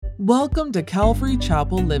Welcome to Calvary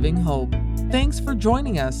Chapel Living Hope. Thanks for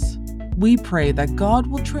joining us. We pray that God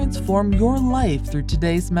will transform your life through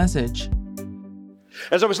today's message.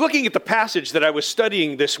 As I was looking at the passage that I was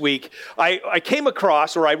studying this week, I came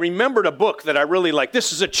across, or I remembered a book that I really like.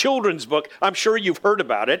 This is a children's book. I'm sure you've heard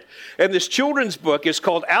about it. And this children's book is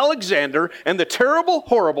called Alexander and the Terrible,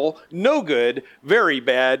 Horrible, No Good, Very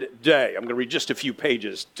Bad Day. I'm going to read just a few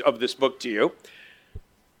pages of this book to you.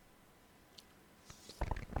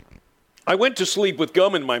 I went to sleep with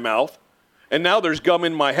gum in my mouth, and now there's gum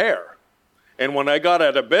in my hair. And when I got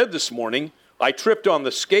out of bed this morning, I tripped on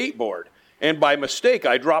the skateboard. And by mistake,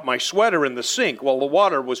 I dropped my sweater in the sink while the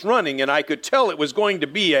water was running, and I could tell it was going to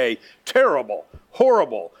be a terrible,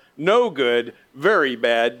 horrible, no good, very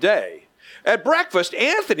bad day. At breakfast,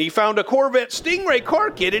 Anthony found a Corvette Stingray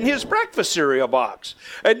car kit in his breakfast cereal box.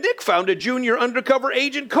 And Nick found a junior undercover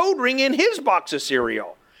agent code ring in his box of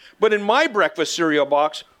cereal. But in my breakfast cereal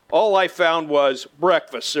box, all I found was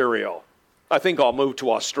breakfast cereal. I think I'll move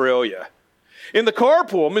to Australia. In the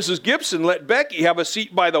carpool, Mrs. Gibson let Becky have a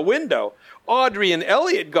seat by the window. Audrey and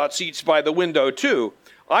Elliot got seats by the window too.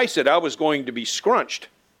 I said I was going to be scrunched.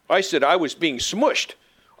 I said I was being smushed.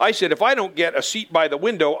 I said if I don't get a seat by the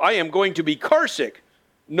window, I am going to be carsick.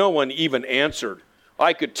 No one even answered.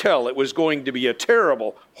 I could tell it was going to be a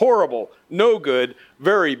terrible, horrible, no good,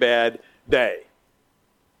 very bad day.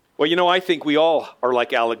 Well, you know, I think we all are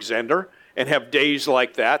like Alexander and have days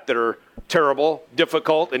like that are terrible,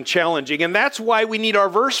 difficult, and challenging. And that's why we need our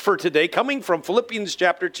verse for today, coming from Philippians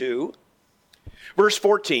chapter 2, verse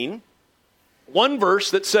 14. One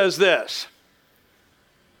verse that says this: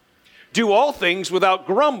 do all things without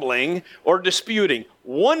grumbling or disputing.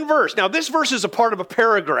 One verse. Now, this verse is a part of a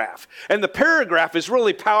paragraph, and the paragraph is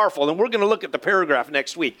really powerful, and we're going to look at the paragraph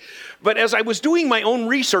next week. But as I was doing my own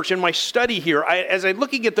research and my study here, as I'm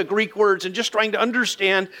looking at the Greek words and just trying to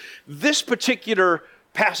understand this particular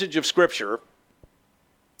passage of Scripture,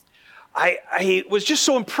 I was just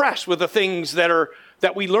so impressed with the things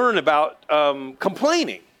that we learn about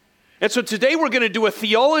complaining. And so today we're going to do a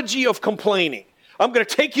theology of complaining. I'm going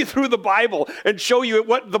to take you through the Bible and show you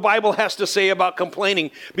what the Bible has to say about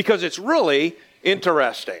complaining, because it's really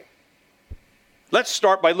interesting. Let's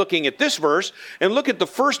start by looking at this verse and look at the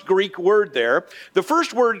first Greek word there. The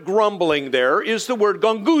first word grumbling there is the word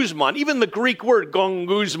gongusmon. Even the Greek word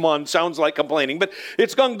gongusmon sounds like complaining, but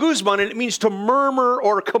it's gongusmon, and it means to murmur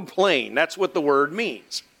or complain. That's what the word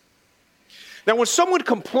means. Now, when someone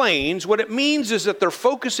complains, what it means is that they're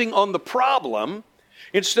focusing on the problem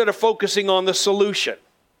instead of focusing on the solution.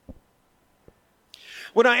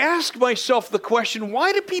 When I ask myself the question,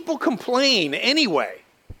 why do people complain anyway?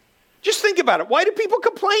 Just think about it. Why do people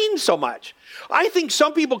complain so much? I think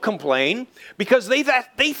some people complain because they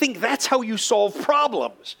think that's how you solve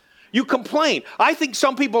problems. You complain. I think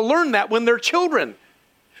some people learn that when they're children,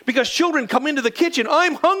 because children come into the kitchen,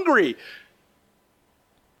 I'm hungry.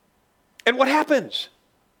 And what happens?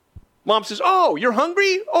 Mom says, oh, you're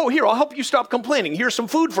hungry? Oh, here, I'll help you stop complaining. Here's some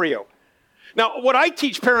food for you. Now, what I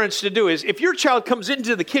teach parents to do is, if your child comes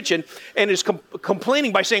into the kitchen and is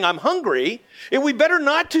complaining by saying, I'm hungry, it would be better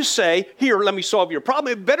not to say, here, let me solve your problem.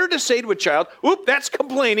 It would be better to say to a child, oop, that's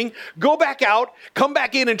complaining. Go back out, come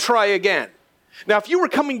back in and try again. Now, if you were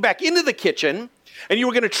coming back into the kitchen and you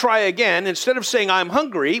were going to try again, instead of saying, I'm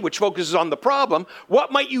hungry, which focuses on the problem,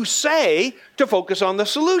 what might you say to focus on the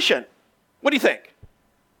solution? What do you think?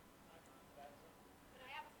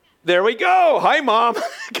 There we go. Hi, Mom.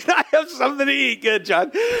 Can I have something to eat? Good,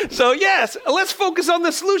 John. So, yes, let's focus on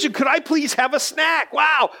the solution. Could I please have a snack?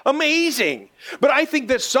 Wow, amazing. But I think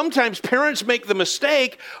that sometimes parents make the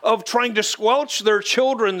mistake of trying to squelch their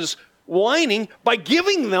children's whining by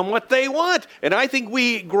giving them what they want. And I think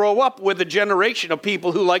we grow up with a generation of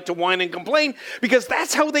people who like to whine and complain because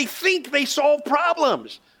that's how they think they solve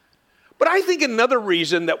problems. But I think another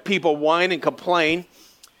reason that people whine and complain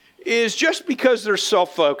is just because they're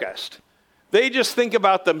self-focused. They just think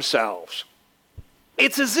about themselves.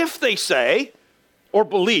 It's as if they say or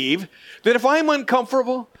believe that if I'm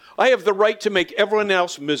uncomfortable, I have the right to make everyone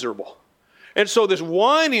else miserable. And so this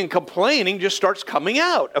whining and complaining just starts coming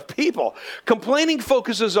out of people. Complaining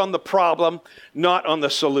focuses on the problem, not on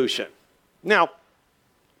the solution. Now,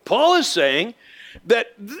 Paul is saying that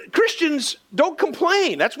Christians don't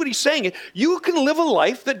complain. That's what he's saying. You can live a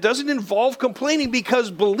life that doesn't involve complaining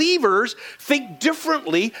because believers think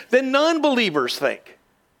differently than non-believers think.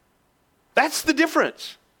 That's the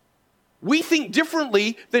difference. We think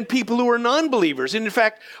differently than people who are non-believers. And in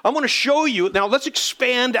fact, I want to show you, now let's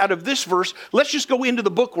expand out of this verse. Let's just go into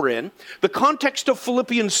the book we're in, the context of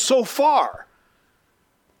Philippians so far.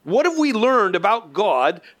 What have we learned about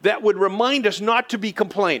God that would remind us not to be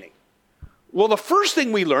complaining? Well, the first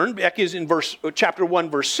thing we learned, back is in chapter 1,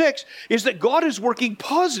 verse 6, is that God is working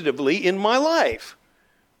positively in my life.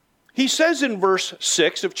 He says in verse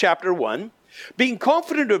 6 of chapter 1, being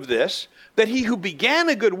confident of this, that he who began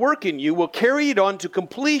a good work in you will carry it on to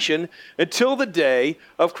completion until the day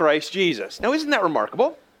of Christ Jesus. Now, isn't that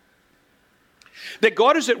remarkable? That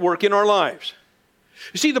God is at work in our lives.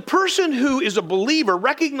 You see, the person who is a believer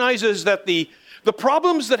recognizes that the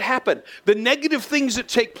problems that happen, the negative things that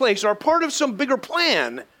take place are part of some bigger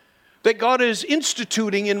plan that God is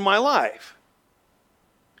instituting in my life.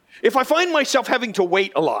 If I find myself having to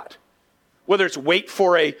wait a lot, whether it's wait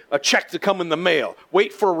for a check to come in the mail,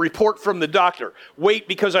 wait for a report from the doctor, wait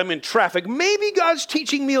because I'm in traffic, maybe God's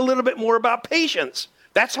teaching me a little bit more about patience.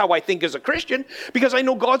 That's how I think as a Christian, because I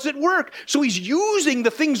know God's at work. So he's using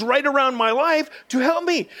the things right around my life to help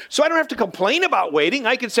me. So I don't have to complain about waiting.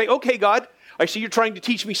 I can say, okay, God, I see you're trying to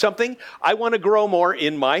teach me something. I want to grow more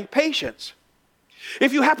in my patience.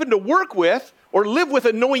 If you happen to work with or live with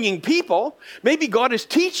annoying people, maybe God is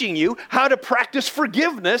teaching you how to practice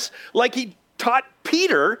forgiveness like he taught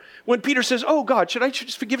Peter when Peter says, oh God, should I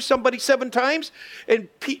just forgive somebody 7 times? And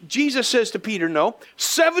Jesus says to Peter, no,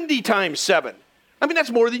 70 times 7. I mean,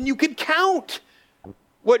 that's more than you can count.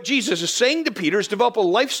 What Jesus is saying to Peter is develop a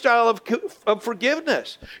lifestyle of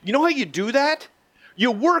forgiveness. You know how you do that?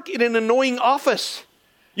 You work in an annoying office.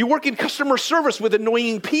 You work in customer service with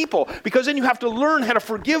annoying people, because then you have to learn how to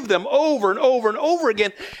forgive them over and over and over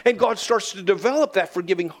again, and God starts to develop that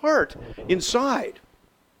forgiving heart inside.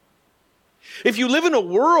 If you live in a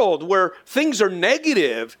world where things are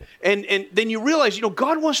negative, and then you realize,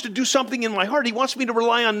 God wants to do something in my heart. He wants me to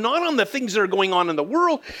rely on not on the things that are going on in the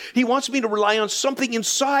world. He wants me to rely on something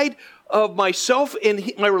inside of myself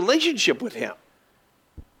and my relationship with him.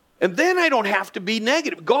 And then I don't have to be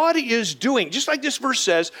negative. God is doing, just like this verse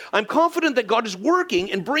says, I'm confident that God is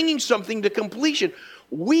working and bringing something to completion.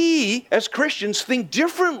 We, as Christians, think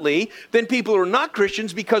differently than people who are not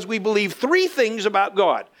Christians because we believe 3 things about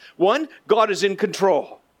God. 1, God is in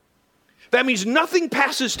control. That means nothing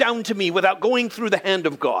passes down to me without going through the hand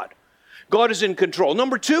of God. God is in control.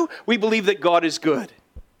 Number 2, we believe that God is good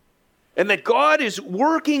and that God is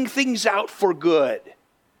working things out for good.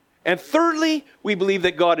 And thirdly, we believe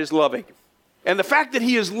that God is loving. And the fact that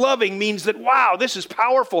he is loving means that, wow, this is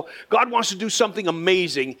powerful. God wants to do something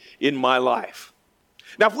amazing in my life.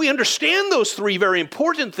 Now, if we understand those 3 very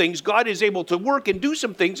important things, God is able to work and do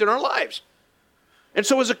some things in our lives. And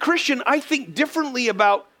so as a Christian, I think differently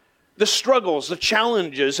about the struggles, the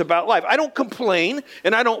challenges about life. I don't complain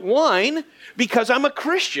and I don't whine because I'm a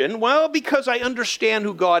Christian. Well, because I understand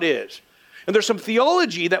who God is. And there's some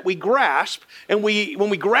theology that we grasp, and when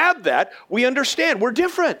we grab that, we understand we're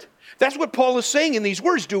different. That's what Paul is saying in these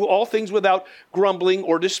words, do all things without grumbling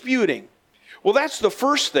or disputing. Well, that's the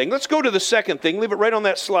first thing. Let's go to the second thing. Leave it right on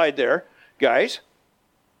that slide there, guys.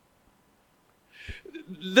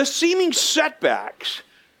 The seeming setbacks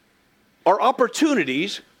are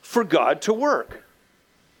opportunities for God to work.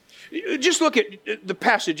 Just look at the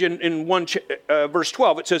passage in verse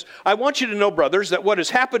 12. It says, I want you to know, brothers, that what has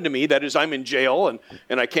happened to me, that is, I'm in jail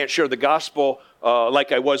and I can't share the gospel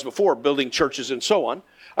like I was before, building churches and so on.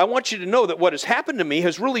 I want you to know that what has happened to me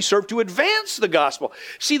has really served to advance the gospel.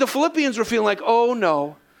 See, the Philippians were feeling like, oh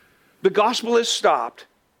no, the gospel has stopped.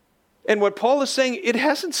 And what Paul is saying, it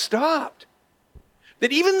hasn't stopped.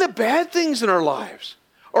 That even the bad things in our lives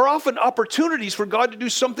are often opportunities for God to do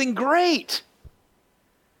something great.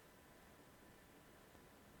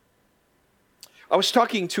 I was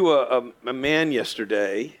talking to a man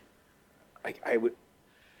yesterday,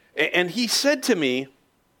 and he said to me,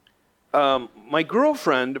 my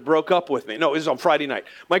girlfriend broke up with me. No, it was on Friday night.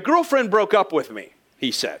 My girlfriend broke up with me,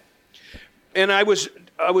 he said. And I was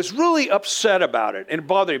really upset about it and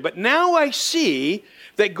bothered me. But now I see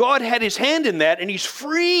that God had his hand in that, and he's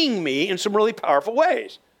freeing me in some really powerful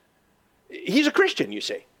ways. He's a Christian, you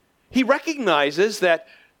see. He recognizes that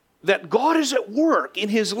God is at work in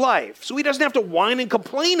his life. So he doesn't have to whine and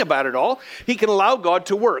complain about it all. He can allow God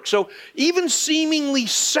to work. So even seemingly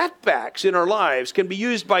setbacks in our lives can be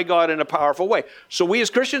used by God in a powerful way. So we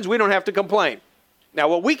as Christians, we don't have to complain. Now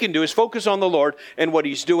what we can do is focus on the Lord and what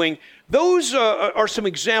he's doing. Those are some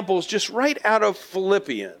examples just right out of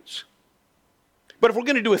Philippians. But if we're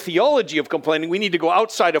going to do a theology of complaining, we need to go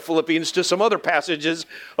outside of Philippians to some other passages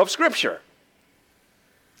of Scripture.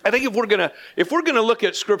 I think if we're going to look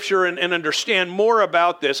at Scripture and understand more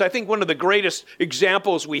about this, I think one of the greatest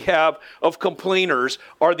examples we have of complainers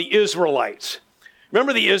are the Israelites.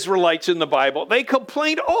 Remember the Israelites in the Bible? They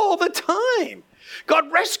complained all the time.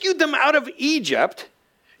 God rescued them out of Egypt,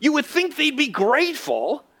 You would think they'd be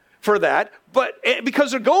grateful for that, but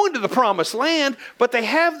because they're going to the promised land, but they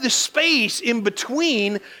have this space in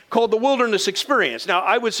between called the wilderness experience. Now,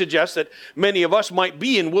 I would suggest that many of us might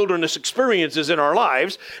be in wilderness experiences in our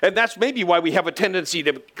lives, and that's maybe why we have a tendency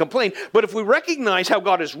to complain. But if we recognize how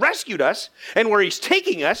God has rescued us and where he's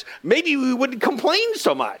taking us, maybe we wouldn't complain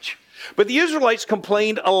so much. But the Israelites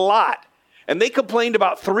complained a lot, and they complained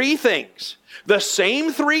about three things. The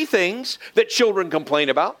same three things that children complain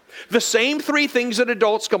about, the same three things that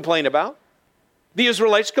adults complain about. The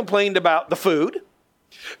Israelites complained about the food,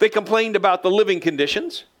 they complained about the living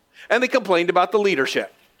conditions, and they complained about the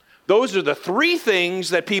leadership. Those are the three things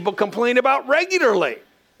that people complain about regularly.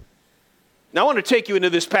 Now, I want to take you into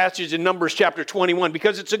this passage in Numbers chapter 21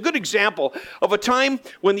 because it's a good example of a time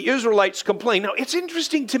when the Israelites complained. Now, it's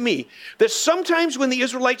interesting to me that sometimes when the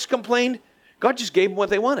Israelites complained, God just gave them what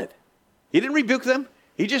they wanted. He didn't rebuke them.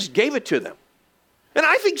 He just gave it to them. And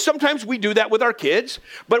I think sometimes we do that with our kids.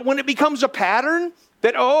 But when it becomes a pattern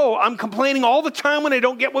that, I'm complaining all the time when I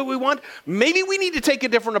don't get what we want, maybe we need to take a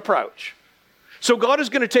different approach. So God is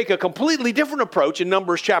going to take a completely different approach in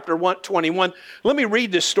Numbers chapter 21. Let me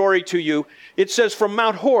read this story to you. It says, from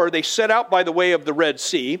Mount Hor, they set out by the way of the Red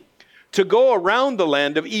Sea to go around the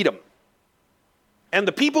land of Edom. And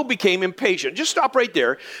the people became impatient. Just stop right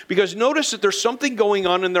there, because notice that there's something going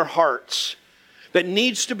on in their hearts that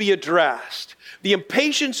needs to be addressed. The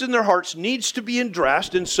impatience in their hearts needs to be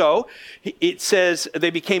addressed. And so it says they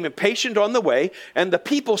became impatient on the way, and the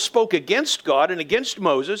people spoke against God and against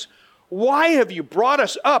Moses. Why have you brought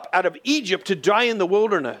us up out of Egypt to die in the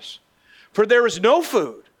wilderness? For there is no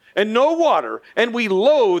food and no water, and we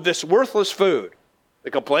loathe this worthless food. They're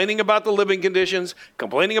complaining about the living conditions,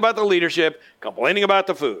 complaining about the leadership, complaining about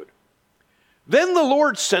the food. Then the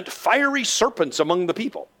Lord sent fiery serpents among the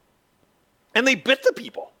people, and they bit the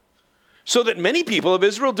people, so that many people of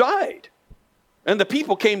Israel died. And the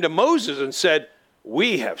people came to Moses and said,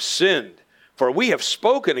 we have sinned, for we have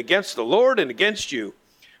spoken against the Lord and against you.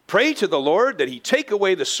 Pray to the Lord that he take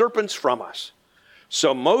away the serpents from us.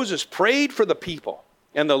 So Moses prayed for the people.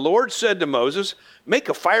 And the Lord said to Moses, make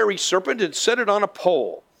a fiery serpent and set it on a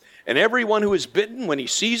pole, and everyone who is bitten when he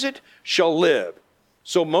sees it shall live.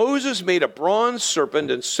 So Moses made a bronze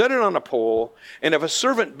serpent and set it on a pole, and if a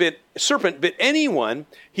serpent bit anyone,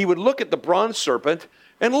 he would look at the bronze serpent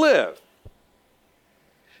and live.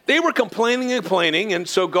 They were complaining, and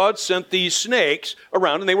so God sent these snakes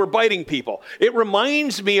around, and they were biting people. It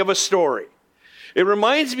reminds me of a story. It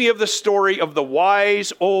reminds me of the story of the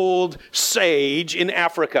wise old sage in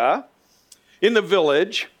Africa, in the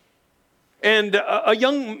village. And a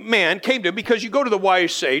young man came to him, because you go to the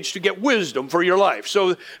wise sage to get wisdom for your life.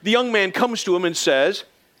 So the young man comes to him and says,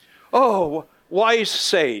 oh, wise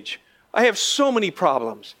sage, I have so many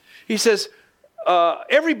problems. He says,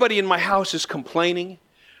 everybody in my house is complaining.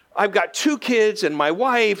 I've got 2 kids and my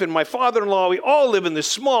wife and my father-in-law. We all live in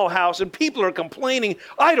this small house, and people are complaining.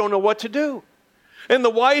 I don't know what to do. And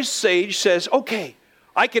the wise sage says, okay,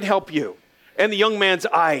 I can help you. And the young man's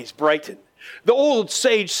eyes brighten. The old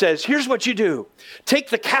sage says, here's what you do. Take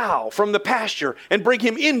the cow from the pasture and bring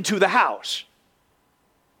him into the house.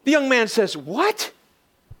 The young man says, what?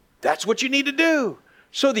 That's what you need to do.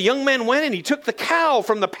 So the young man went and he took the cow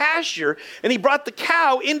from the pasture and he brought the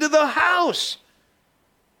cow into the house.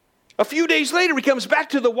 A few days later, he comes back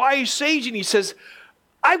to the wise sage and he says,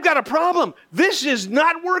 I've got a problem. This is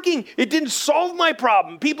not working. It didn't solve my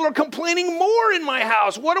problem. People are complaining more in my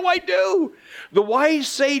house. What do I do? The wise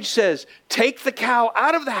sage says, take the cow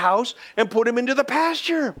out of the house and put him into the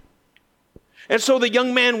pasture. And so the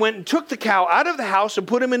young man went and took the cow out of the house and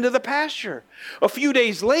put him into the pasture. A few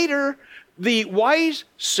days later, the wise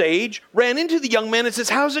sage ran into the young man and says,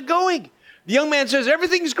 how's it going? The young man says,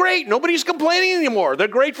 everything's great. Nobody's complaining anymore. They're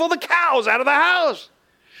grateful the cow's out of the house.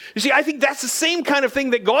 You see, I think that's the same kind of thing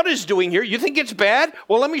that God is doing here. You think it's bad?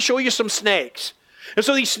 Well, let me show you some snakes. And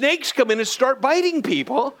so these snakes come in and start biting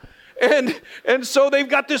people. And so they've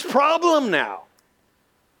got this problem now.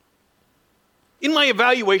 In my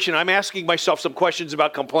evaluation, I'm asking myself some questions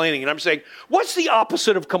about complaining. And I'm saying, what's the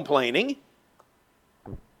opposite of complaining?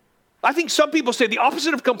 I think some people say the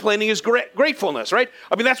opposite of complaining is gratefulness, right?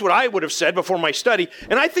 I mean, that's what I would have said before my study.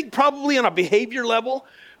 And I think probably on a behavior level,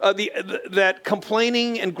 that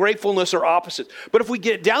complaining and gratefulness are opposites. But if we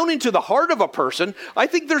get down into the heart of a person, I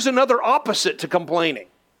think there's another opposite to complaining.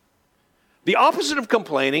 The opposite of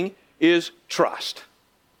complaining is trust.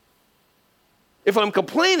 If I'm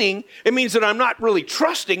complaining, it means that I'm not really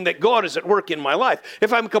trusting that God is at work in my life.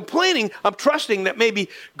 If I'm complaining, I'm trusting that maybe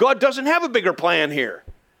God doesn't have a bigger plan here.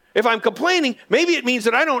 If I'm complaining, maybe it means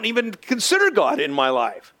that I don't even consider God in my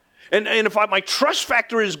life. And if my trust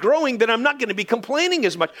factor is growing, then I'm not going to be complaining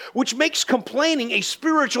as much, which makes complaining a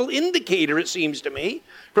spiritual indicator, it seems to me,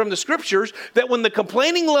 from the scriptures, that when the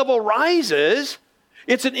complaining level rises,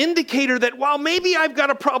 it's an indicator that, well, maybe I've got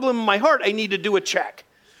a problem in my heart. I need to do a check,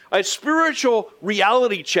 a spiritual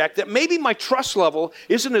reality check, that maybe my trust level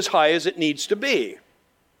isn't as high as it needs to be.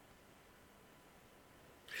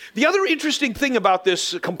 The other interesting thing about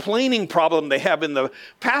this complaining problem they have in the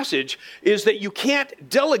passage is that you can't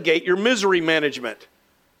delegate your misery management.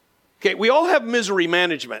 Okay, we all have misery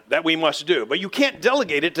management that we must do, but you can't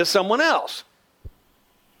delegate it to someone else.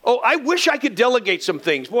 Oh, I wish I could delegate some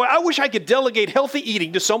things. Boy, I wish I could delegate healthy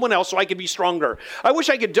eating to someone else so I could be stronger. I wish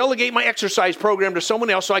I could delegate my exercise program to someone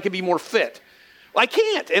else so I could be more fit. I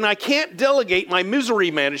can't, and I can't delegate my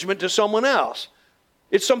misery management to someone else.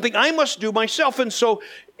 It's something I must do myself. And so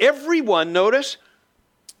everyone, notice,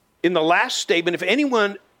 in the last statement, if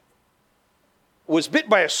anyone was bit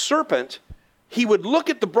by a serpent, he would look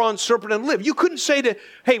at the bronze serpent and live. You couldn't say to,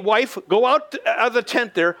 hey, wife, go out of the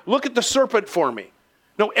tent there, look at the serpent for me.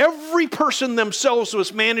 No, every person themselves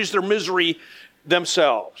must manage their misery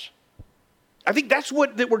themselves. I think that's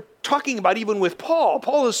what that we're talking about even with Paul.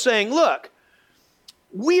 Paul is saying, look,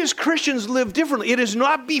 we as Christians live differently. It is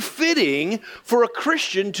not befitting for a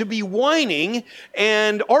Christian to be whining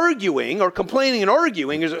and arguing or complaining and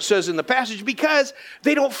arguing, as it says in the passage, because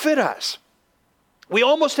they don't fit us. We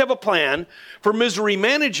almost have a plan for misery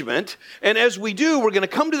management, and as we do, we're going to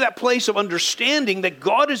come to that place of understanding that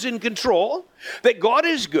God is in control, that God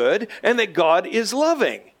is good, and that God is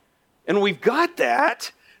loving. And when we've got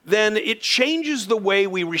that, then it changes the way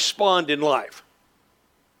we respond in life.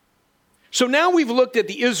 So now we've looked at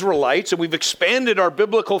the Israelites, and we've expanded our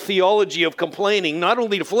biblical theology of complaining, not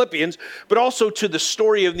only to Philippians, but also to the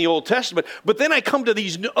story in the Old Testament. But then I come to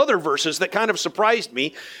these other verses that kind of surprised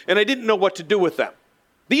me, and I didn't know what to do with them.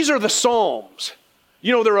 These are the Psalms.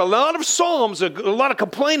 You know, there are a lot of Psalms, a lot of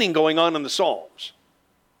complaining going on in the Psalms.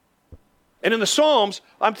 And in the Psalms,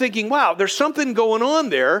 I'm thinking, wow, there's something going on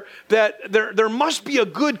there, that there must be a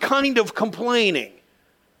good kind of complaining.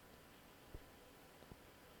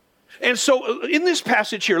 And so in this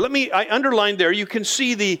passage here, I underlined there, you can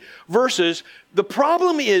see the verses. The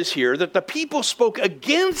problem is here that the people spoke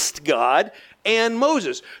against God and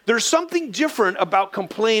Moses. There's something different about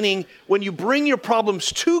complaining when you bring your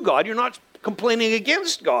problems to God. You're not complaining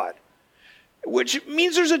against God, which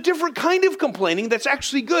means there's a different kind of complaining that's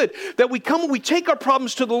actually good. That we come and we take our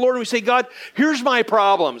problems to the Lord and we say, God, here's my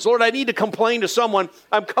problems. Lord, I need to complain to someone.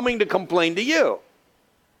 I'm coming to complain to you.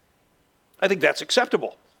 I think that's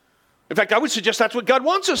acceptable. In fact, I would suggest that's what God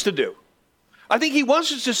wants us to do. I think he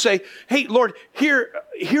wants us to say, hey, Lord,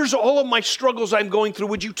 here's all of my struggles I'm going through.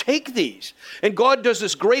 Would you take these? And God does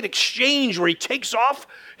this great exchange where he takes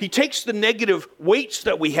the negative weights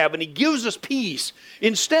that we have and he gives us peace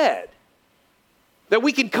instead. That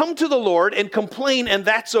we can come to the Lord and complain, and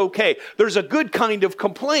that's okay. There's a good kind of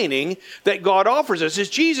complaining that God offers us. It's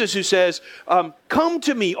Jesus who says, come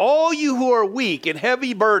to me, all you who are weak and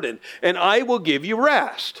heavy burdened, and I will give you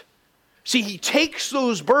rest. See, he takes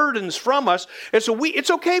those burdens from us, and so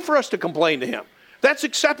it's okay for us to complain to him. That's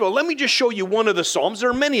acceptable. Let me just show you one of the Psalms.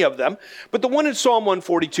 There are many of them, but the one in Psalm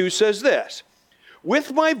 142 says this,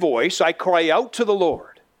 with my voice I cry out to the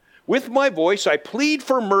Lord. With my voice I plead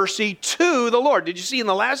for mercy to the Lord. Did you see in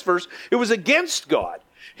the last verse, it was against God.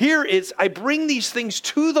 Here is, I bring these things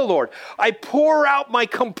to the Lord. I pour out my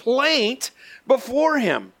complaint before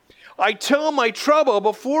him. I tell my trouble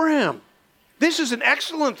before him. This is an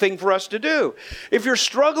excellent thing for us to do. If you're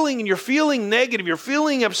struggling and you're feeling negative, you're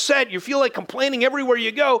feeling upset, you feel like complaining everywhere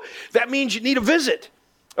you go, that means you need a visit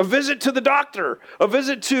to the doctor, a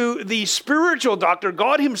visit to the spiritual doctor,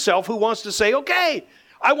 God himself, who wants to say, okay,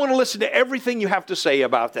 I want to listen to everything you have to say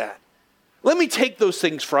about that. Let me take those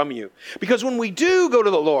things from you. Because when we do go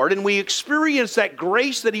to the Lord and we experience that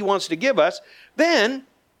grace that he wants to give us, then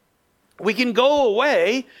we can go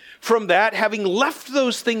away from that, having left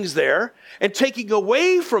those things there, and taking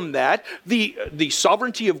away from that the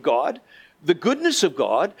sovereignty of God, the goodness of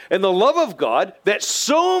God, and the love of God that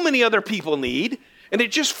so many other people need, and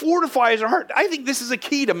it just fortifies our heart. I think this is a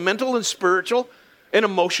key to mental and spiritual and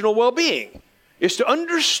emotional well-being, is to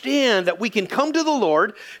understand that we can come to the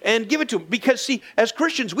Lord and give it to him. Because, see, as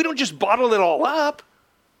Christians, we don't just bottle it all up.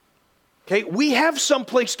 Okay, we have some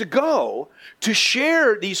place to go to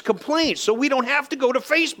share these complaints, so we don't have to go to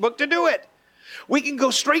Facebook to do it. We can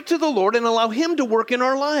go straight to the Lord and allow him to work in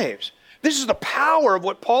our lives. This is the power of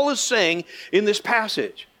what Paul is saying in this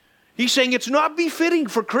passage. He's saying it's not befitting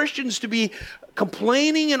for Christians to be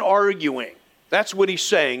complaining and arguing. That's what he's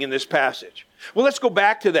saying in this passage. Well, let's go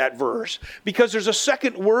back to that verse, because there's a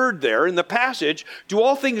second word there in the passage: do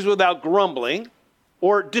all things without grumbling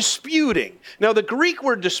or disputing. Now, the Greek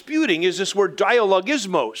word disputing is this word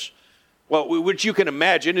dialogismos, well, which you can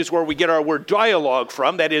imagine is where we get our word dialogue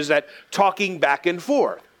from. That is, that talking back and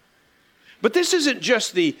forth. But this isn't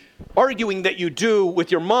just the arguing that you do with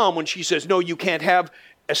your mom when she says, no, you can't have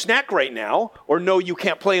a snack right now, or no, you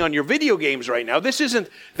can't play on your video games right now. This isn't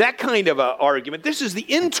that kind of an argument. This is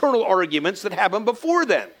the internal arguments that happen before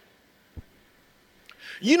then.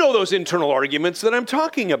 You know those internal arguments that I'm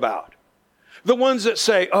talking about. The ones that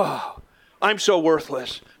say, oh, I'm so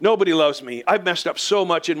worthless. Nobody loves me. I've messed up so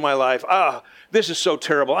much in my life. This is so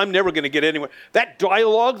terrible. I'm never going to get anywhere. That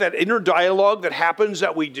dialogue, that inner dialogue that happens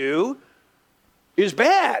that we do is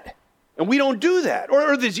bad. And we don't do that.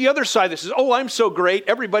 Or there's the other side that says, oh, I'm so great.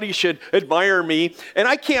 Everybody should admire me. And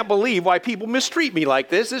I can't believe why people mistreat me like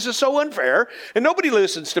this. This is so unfair. And nobody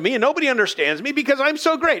listens to me and nobody understands me because I'm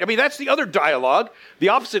so great. I mean, that's the other dialogue, the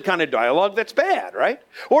opposite kind of dialogue that's bad, right?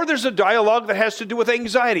 Or there's a dialogue that has to do with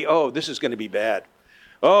anxiety. Oh, this is going to be bad.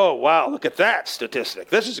 Oh, wow, look at that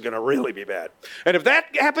statistic. This is going to really be bad. And if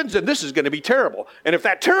that happens, then this is going to be terrible. And if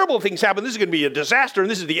that terrible things happen, this is going to be a disaster,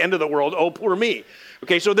 and this is the end of the world. Oh, poor me.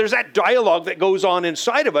 Okay, so there's that dialogue that goes on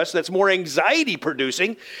inside of us that's more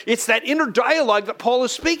anxiety-producing. It's that inner dialogue that Paul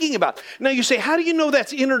is speaking about. Now you say, how do you know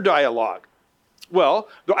that's inner dialogue? Well,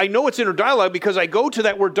 I know it's inner dialogue because I go to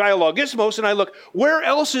that word dialogismos and I look, where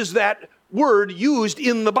else is that word used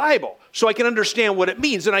in the Bible, so I can understand what it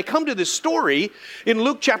means. And I come to this story in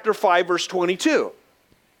Luke chapter 5, verse 22.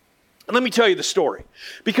 And let me tell you the story.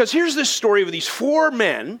 Because here's this story of these 4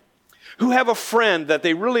 men who have a friend that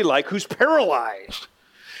they really like who's paralyzed.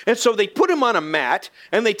 And so they put him on a mat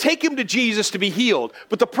and they take him to Jesus to be healed.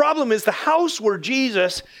 But the problem is the house where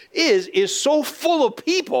Jesus is so full of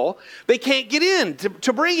people, they can't get in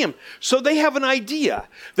to bring him. So they have an idea.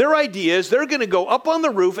 Their idea is they're going to go up on the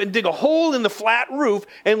roof and dig a hole in the flat roof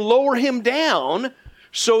and lower him down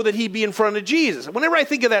so that he'd be in front of Jesus. Whenever I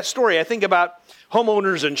think of that story, I think about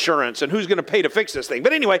homeowners insurance and who's going to pay to fix this thing.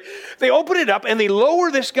 But anyway, they open it up and they lower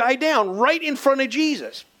this guy down right in front of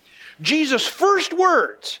Jesus. Jesus' first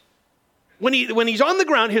words, when he's on the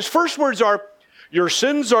ground, his first words are, your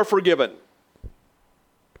sins are forgiven.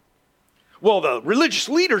 Well, the religious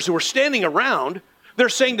leaders who are standing around, they're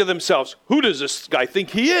saying to themselves, who does this guy think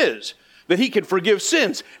he is, that he can forgive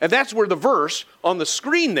sins? And that's where the verse on the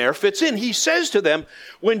screen there fits in. He says to them,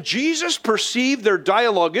 when Jesus perceived their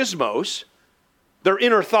dialogismos, their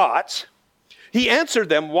inner thoughts, he answered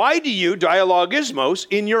them, why do you dialogismos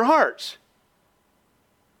in your hearts?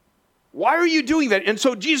 Why are you doing that? And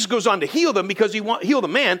so Jesus goes on to heal them because heal the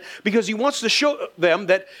man because he wants to show them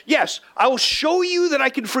that, yes, I will show you that I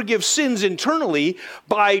can forgive sins internally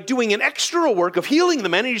by doing an extra work of healing the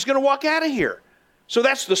man, and he's going to walk out of here. So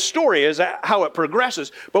that's the story, is how it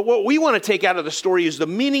progresses. But what we want to take out of the story is the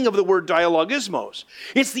meaning of the word dialogismos.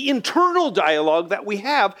 It's the internal dialogue that we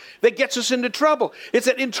have that gets us into trouble. It's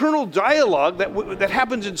that internal dialogue that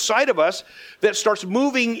happens inside of us that starts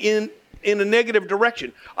moving in a negative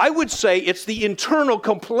direction. I would say it's the internal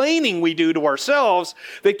complaining we do to ourselves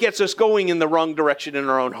that gets us going in the wrong direction in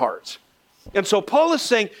our own hearts. And so Paul is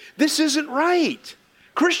saying, this isn't right.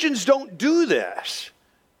 Christians don't do this.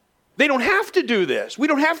 They don't have to do this. We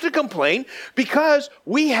don't have to complain because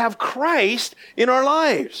we have Christ in our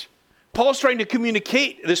lives. Paul's trying to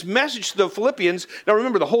communicate this message to the Philippians. Now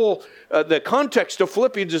remember, the context of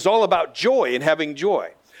Philippians is all about joy and having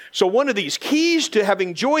joy. So one of these keys to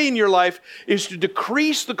having joy in your life is to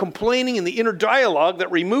decrease the complaining and the inner dialogue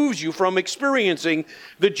that removes you from experiencing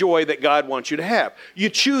the joy that God wants you to have. You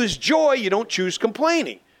choose joy, you don't choose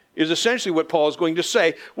complaining, is essentially what Paul is going to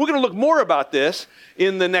say. We're going to look more about this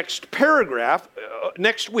in the next paragraph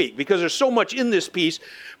next week because there's so much in this piece.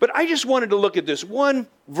 But I just wanted to look at this one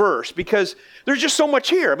verse because there's just so much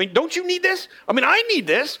here. I mean, don't you need this? I mean, I need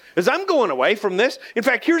this as I'm going away from this. In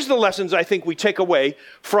fact, here's the lessons I think we take away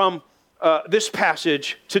from this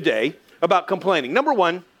passage today about complaining. Number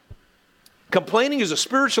one, complaining is a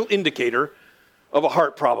spiritual indicator of a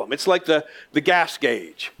heart problem. It's like the gas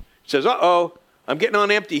gauge. It says, uh-oh, I'm getting on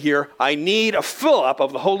empty here. I need a fill-up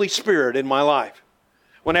of the Holy Spirit in my life.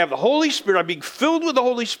 When I have the Holy Spirit, I'm being filled with the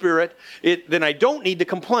Holy Spirit, then I don't need to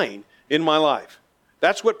complain in my life.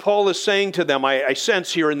 That's what Paul is saying to them, I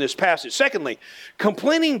sense here in this passage. Secondly,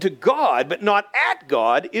 complaining to God, but not at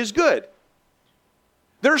God, is good.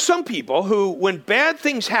 There are some people who, when bad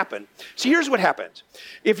things happen, see, here's what happens.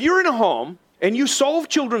 If you're in a home and you solve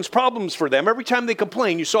children's problems for them, every time they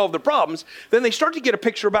complain, you solve their problems, then they start to get a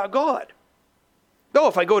picture about God. Oh,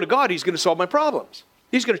 if I go to God, he's going to solve my problems.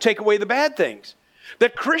 He's going to take away the bad things.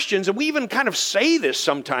 That Christians, and we even kind of say this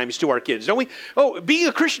sometimes to our kids, don't we? Oh, being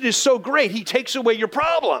a Christian is so great. He takes away your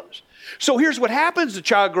problems. So here's what happens. The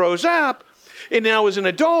child grows up and now as an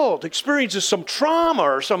adult experiences some trauma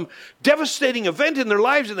or some devastating event in their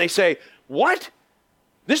lives, and they say, what?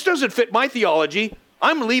 This doesn't fit my theology.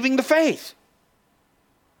 I'm leaving the faith.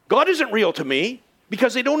 God isn't real to me,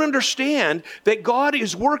 because they don't understand that God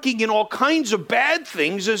is working in all kinds of bad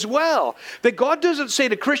things as well. That God doesn't say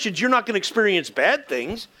to Christians, you're not going to experience bad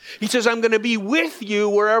things. He says, I'm going to be with you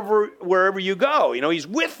wherever you go. You know, he's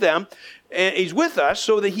with them, and he's with us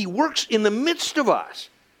so that he works in the midst of us.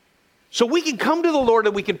 So we can come to the Lord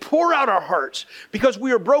and we can pour out our hearts because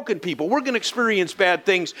we are broken people. We're going to experience bad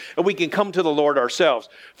things and we can come to the Lord ourselves.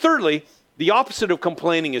 Thirdly, the opposite of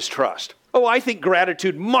complaining is trust. Oh, I think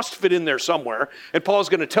gratitude must fit in there somewhere. And Paul's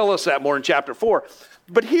going to tell us that more in chapter 4.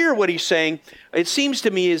 But here what he's saying, it seems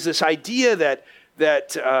to me, is this idea that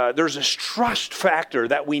there's this trust factor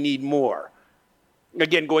that we need more.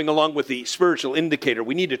 Again, going along with the spiritual indicator,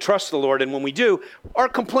 we need to trust the Lord. And when we do, our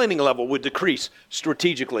complaining level would decrease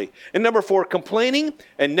strategically. And number 4, complaining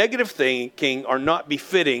and negative thinking are not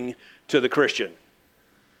befitting to the Christian.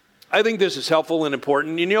 I think this is helpful and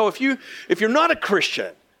important. You know, if you're not a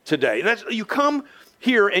Christian today, you come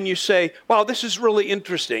here and you say, wow, this is really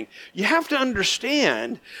interesting. You have to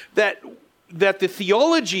understand that the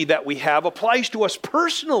theology that we have applies to us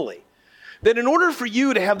personally. That in order for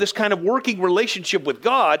you to have this kind of working relationship with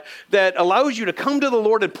God that allows you to come to the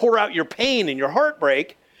Lord and pour out your pain and your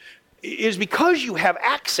heartbreak, is because you have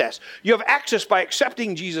access. You have access by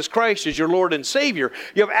accepting Jesus Christ as your Lord and Savior.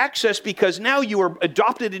 You have access because now you are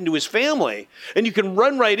adopted into his family and you can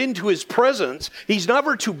run right into his presence. He's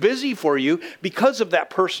never too busy for you because of that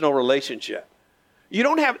personal relationship. If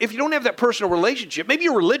you don't have that personal relationship, maybe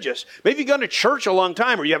you're religious, maybe you've gone to church a long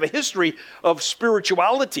time or you have a history of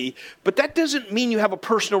spirituality, but that doesn't mean you have a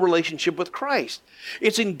personal relationship with Christ.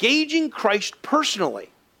 It's engaging Christ personally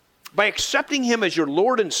by accepting him as your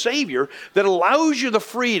Lord and Savior that allows you the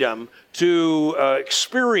freedom to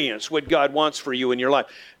experience what God wants for you in your life.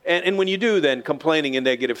 And when you do, then complaining and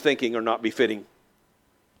negative thinking are not befitting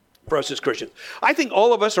for us as Christians. I think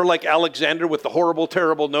all of us are like Alexander with the horrible,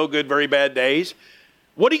 terrible, no good, very bad days.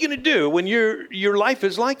 What are you going to do when your life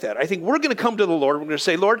is like that? I think we're going to come to the Lord. We're going to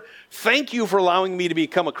say, Lord, thank you for allowing me to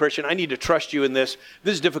become a Christian. I need to trust you in this.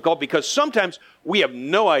 This is difficult because sometimes we have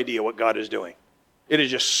no idea what God is doing. It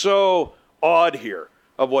is just so odd here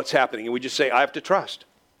of what's happening. And we just say, I have to trust.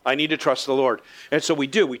 I need to trust the Lord. And so we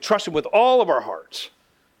do. We trust him with all of our hearts.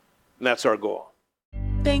 And that's our goal.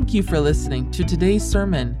 Thank you for listening to today's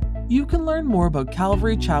sermon. You can learn more about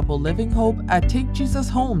Calvary Chapel Living Hope at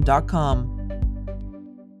takejesushome.com.